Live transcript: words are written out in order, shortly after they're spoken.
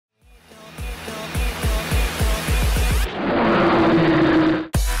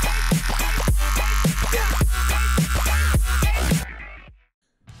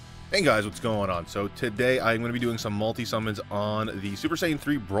Hey guys, what's going on? So today I'm going to be doing some multi-summons on the Super Saiyan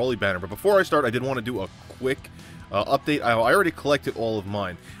 3 Broly banner, but before I start I did want to do a quick update. I already collected all of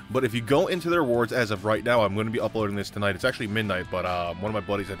mine, but if you go into their rewards as of right now, I'm going to be uploading this tonight. It's actually midnight, but one of my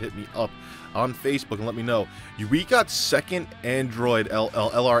buddies had hit me up on Facebook and let me know we got second Android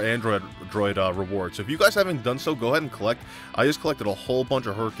LR Android reward. So if you guys haven't done so, go ahead and collect. I just collected a whole bunch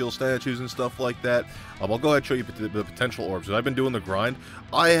of Hercule statues and stuff like that. I'll go ahead and show you the potential orbs. And I've been doing the grind.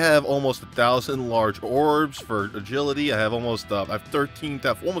 I have almost 1,000 large orbs for agility. I have almost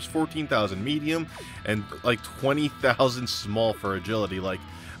almost 14,000 medium and like 20,000 small for agility. Like,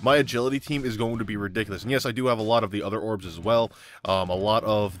 my agility team is going to be ridiculous. And yes, I do have a lot of the other orbs as well. A lot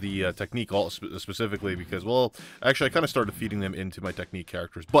of the technique specifically because, well, actually I kind of started feeding them into my technique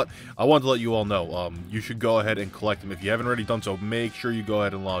characters. But I wanted to let you all know, you should go ahead and collect them. If you haven't already done so, make sure you go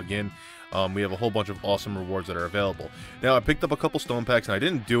ahead and log in. We have a whole bunch of awesome rewards that are available. Now, I picked up a couple stone packs, and I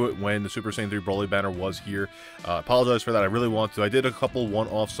didn't do it when the Super Saiyan 3 Broly banner was here. Apologize for that. I really want to. I did a couple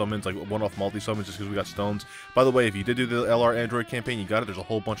one-off summons, like one-off multi-summons, just because we got stones. By the way, if you did do the LR Android campaign, you got it. There's a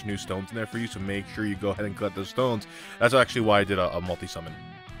whole bunch of new stones in there for you, so make sure you go ahead and collect those stones. That's actually why I did a multi-summon.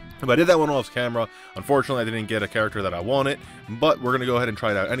 But I did that one off camera. Unfortunately, I didn't get a character that I wanted, but we're going to go ahead and try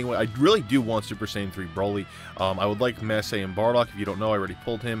it out anyway. I really do want Super Saiyan 3 Broly. I would like Mass Saiyan Bardock. If you don't know, I already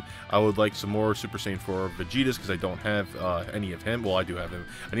pulled him. I would like some more Super Saiyan 4 Vegetas because I don't have any of him. Well, I do have him.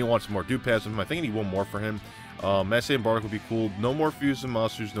 I need to want some more dupe pads with him. I think I need one more for him. Mass Saiyan Bardock would be cool. No more Fusion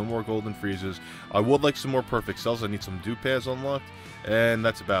Monsters, no more Golden Freezes. I would like some more Perfect Cells. I need some dupe pads unlocked. And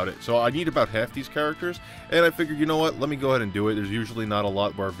that's about it. So I need about half these characters, and I figured, you know what, let me go ahead and do it. There's usually not a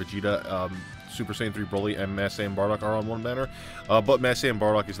lot where Vegeta, Super Saiyan 3 Broly, and Mass Saiyan Bardock are on one banner, but Mass Saiyan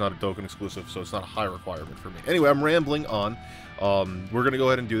Bardock is not a Dokkan exclusive, so it's not a high requirement for me. Anyway, I'm rambling on. We're going to go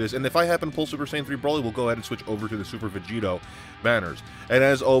ahead and do this, and if I happen to pull Super Saiyan 3 Broly, we'll go ahead and switch over to the Super Vegito banners. And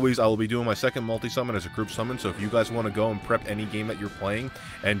as always, I will be doing my second multi-summon as a group summon, so if you guys want to go and prep any game that you're playing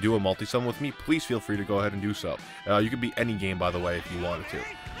and do a multi-summon with me, please feel free to go ahead and do so. You could be any game, by the way, if you wanted to.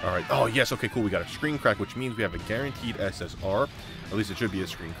 Alright, oh yes, okay, cool, we got a screen crack, which means we have a guaranteed SSR. At least it should be a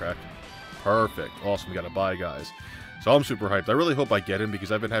screen crack. Perfect, awesome, we got a buy, guys. So I'm super hyped. I really hope I get him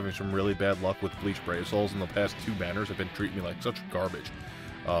because I've been having some really bad luck with Bleach Brave Souls in the past two banners. Have been treating me like such garbage.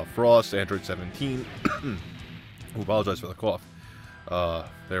 Frost, Android 17. Ooh, apologize for the cough.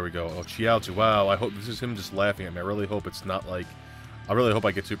 There we go. Oh, Chiaotzu. Wow, I hope this is him just laughing at me. I really hope it's not like... I really hope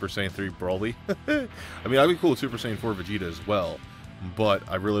I get Super Saiyan 3 Broly. I mean, I'd be cool with Super Saiyan 4 Vegeta as well. But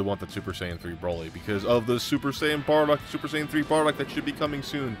I really want that Super Saiyan 3 Broly because of the Super Saiyan Bardock, Super Saiyan 3 Bardock that should be coming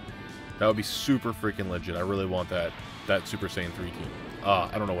soon. That would be super freaking legit. I really want that Super Saiyan 3 team.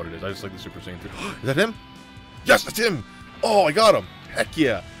 I don't know what it is. I just like the Super Saiyan 3. Is that him? Yes, that's him! Oh, I got him! Heck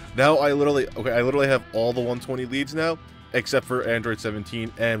yeah! Now I literally have all the 120 leads now, except for Android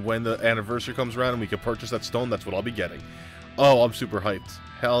 17, and when the anniversary comes around and we can purchase that stone, that's what I'll be getting. Oh, I'm super hyped.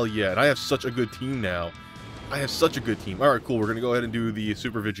 Hell yeah. And I have such a good team now. I have such a good team. Alright, cool. We're going to go ahead and do the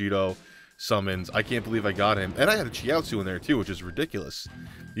Super Vegito summons. I can't believe I got him. And I had a Chiaotzu in there too, which is ridiculous.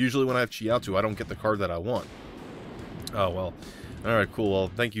 Usually when I have Chiaotzu, I don't get the card that I want. Oh, well. Alright, cool.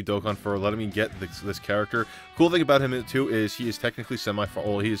 Well, thank you, Dokkan, for letting me get this character. Cool thing about him, too, is he is technically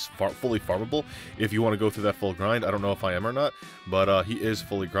he is fully farmable if you want to go through that full grind. I don't know if I am or not, but he is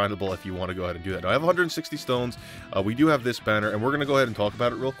fully grindable if you want to go ahead and do that. Now, I have 160 stones. We do have this banner, and we're going to go ahead and talk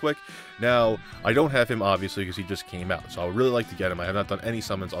about it real quick. Now, I don't have him, obviously, because he just came out, so I would really like to get him. I have not done any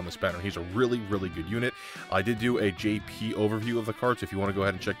summons on this banner. He's a really, really good unit. I did do a JP overview of the cards. If you want to go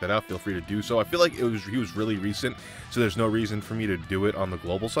ahead and check that out, feel free to do so. I feel like he was really recent, so there's no reason for me to do it on the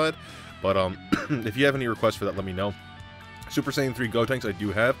global side. But if you have any requests for that, let me know. Super Saiyan 3 Gotenks I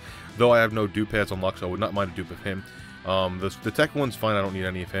do have, though I have no dupe pads unlocked, so I would not mind a dupe of him. The tech one's fine, I don't need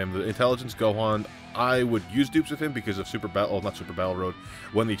any of him. The Intelligence Gohan, I would use dupes of him because of Super Battle, not Super Battle Road.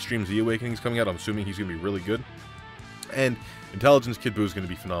 When the Extreme Z Awakening is coming out, I'm assuming he's going to be really good. And Intelligence Kid Buu is going to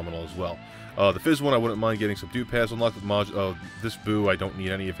be phenomenal as well. The Fizz one, I wouldn't mind getting some dupe pads unlocked with this Buu, I don't need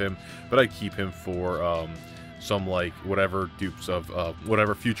any of him, but I'd keep him for some, like, whatever dupes of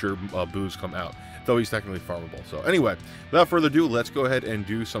whatever future Buus come out. Though he's technically farmable. So anyway, without further ado, let's go ahead and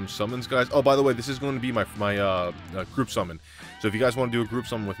do some summons, guys. Oh, by the way, this is going to be my group summon. So if you guys want to do a group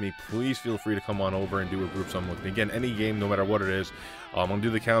summon with me, please feel free to come on over and do a group summon with me. Again, any game, no matter what it is. I'm going to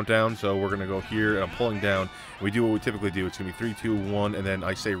do the countdown, so we're going to go here, and I'm pulling down. We do what we typically do. It's going to be 3, 2, 1, and then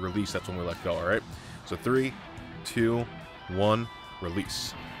I say release. That's when we let go, all right? So 3, 2, 1,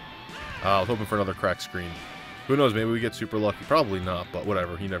 release. I was hoping for another cracked screen. Who knows, maybe we get super lucky. Probably not, but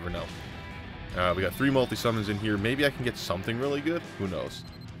whatever, you never know. We got 3 multi-summons in here. Maybe I can get something really good. Who knows?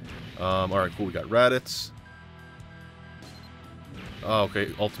 Alright, cool. We got Raditz. Oh,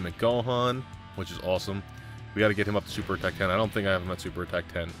 okay, Ultimate Gohan, which is awesome. We got to get him up to Super Attack 10. I don't think I have him at Super Attack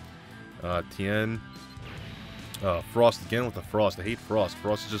 10. Tien. Frost again with the Frost. I hate Frost.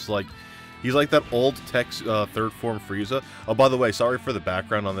 Frost is just like... He's like that old tech third form Frieza. Oh, by the way, sorry for the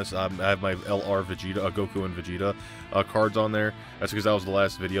background on this. I have my LR Vegeta, Goku and Vegeta cards on there. That's because that was the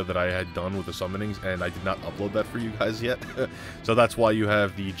last video that I had done with the summonings, and I did not upload that for you guys yet. So that's why you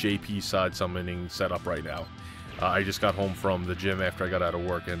have the JP side summoning set up right now. I just got home from the gym after I got out of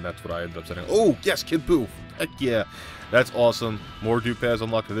work, and that's what I ended up setting. Oh, yes, Kid Buu. Heck yeah. That's awesome. More dupe pads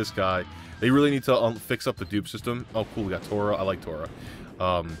unlocked to this guy. They really need to fix up the dupe system. Oh, cool. We got Tora. I like Tora.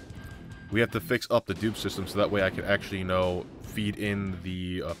 We have to fix up the dupe system so that way I can actually, you know, feed in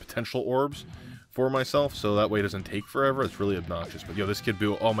the potential orbs for myself, so that way it doesn't take forever. It's really obnoxious. But yo, this Kid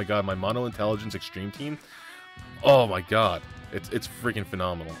Buu, oh my god, my Mono Intelligence Extreme team, oh my god, it's freaking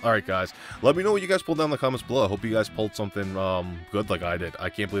phenomenal. All right, guys, let me know what you guys pulled down in the comments below. I hope you guys pulled something good like I did. I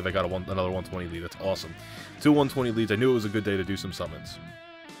can't believe I got another 120 lead. That's awesome. 2 120 leads. I knew it was a good day to do some summons.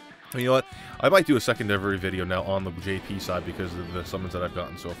 And you know what? I might do a secondary video now on the JP side because of the summons that I've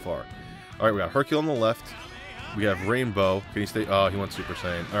gotten so far. Alright, we got Hercule on the left. We have Rainbow. Can he stay? Oh, he went Super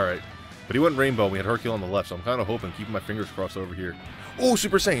Saiyan. Alright. But he went Rainbow. We had Hercule on the left, so I'm kind of hoping, keeping my fingers crossed over here. Oh,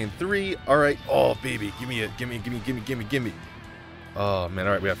 Super Saiyan 3. Alright. Oh, baby. Give me it. Give me. Oh, man.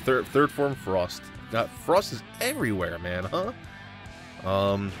 Alright, we have third form Frost. Frost is everywhere, man, huh?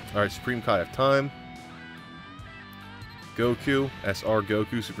 Alright, Supreme Kai of Time. Goku. SR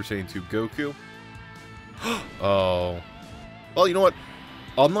Goku. Super Saiyan 2 Goku. Oh. Well, you know what?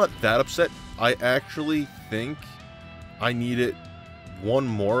 I'm not that upset. I actually think I needed one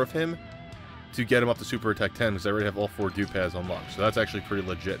more of him to get him up to Super Attack 10 because I already have all 4 dupe pads unlocked. So that's actually pretty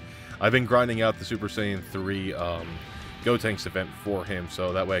legit. I've been grinding out the Super Saiyan 3 Gotenks event for him,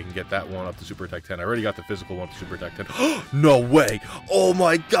 so that way I can get that one up to Super Attack 10. I already got the physical one up to Super Attack 10. No way! Oh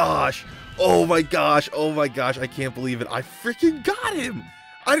my gosh! Oh my gosh! Oh my gosh! I can't believe it. I freaking got him!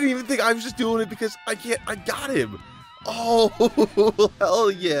 I didn't even think I was just doing it because I got him! Oh, hell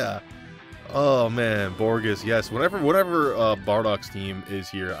yeah. Oh, man. Borges, yes. Whenever Bardock's team is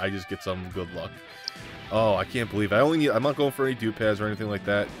here, I just get some good luck. Oh, I can't believe it. I'm not going for any dupe pads or anything like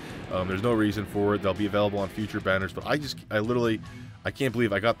that. There's no reason for it. They'll be available on future banners, but I can't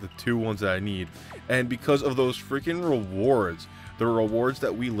believe I got the 2 ones that I need. And because of those freaking rewards, the rewards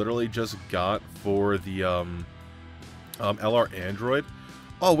that we literally just got for the LR Android.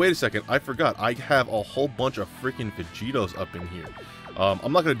 Oh, wait a second. I forgot. I have a whole bunch of freaking Vegitos up in here.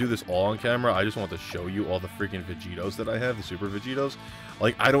 I'm not going to do this all on camera. I just want to show you all the freaking Vegitos that I have, the Super Vegitos.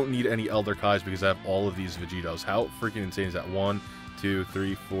 Like, I don't need any Elder Kais because I have all of these Vegitos. How freaking insane is that? 1, 2,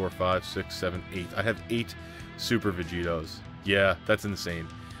 3, 4, 5, 6, 7, 8. I have 8 Super Vegitos. Yeah, that's insane.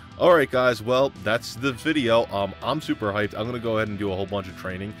 Alright guys, well, that's the video. I'm super hyped. I'm going to go ahead and do a whole bunch of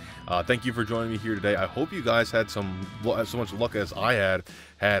training. Thank you for joining me here today. I hope you guys had so much luck as I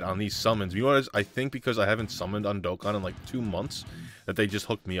had on these summons. You know what, I think because I haven't summoned on Dokkan in like 2 months, that they just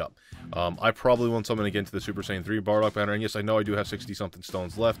hooked me up. I probably won't summon again to the Super Saiyan 3 Bardock banner, and yes, I know I do have 60-something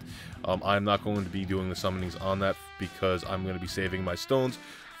stones left. I'm not going to be doing the summonings on that because I'm going to be saving my stones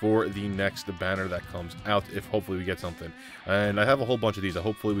for the next banner that comes out, if hopefully we get something. And I have a whole bunch of these.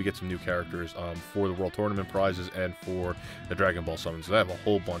 Hopefully we get some new characters for the World Tournament prizes and for the Dragon Ball summons. So I have a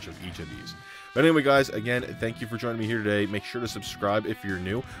whole bunch of each of these. But anyway, guys, again, thank you for joining me here today. Make sure to subscribe if you're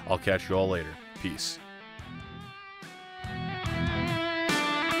new. I'll catch you all later. Peace.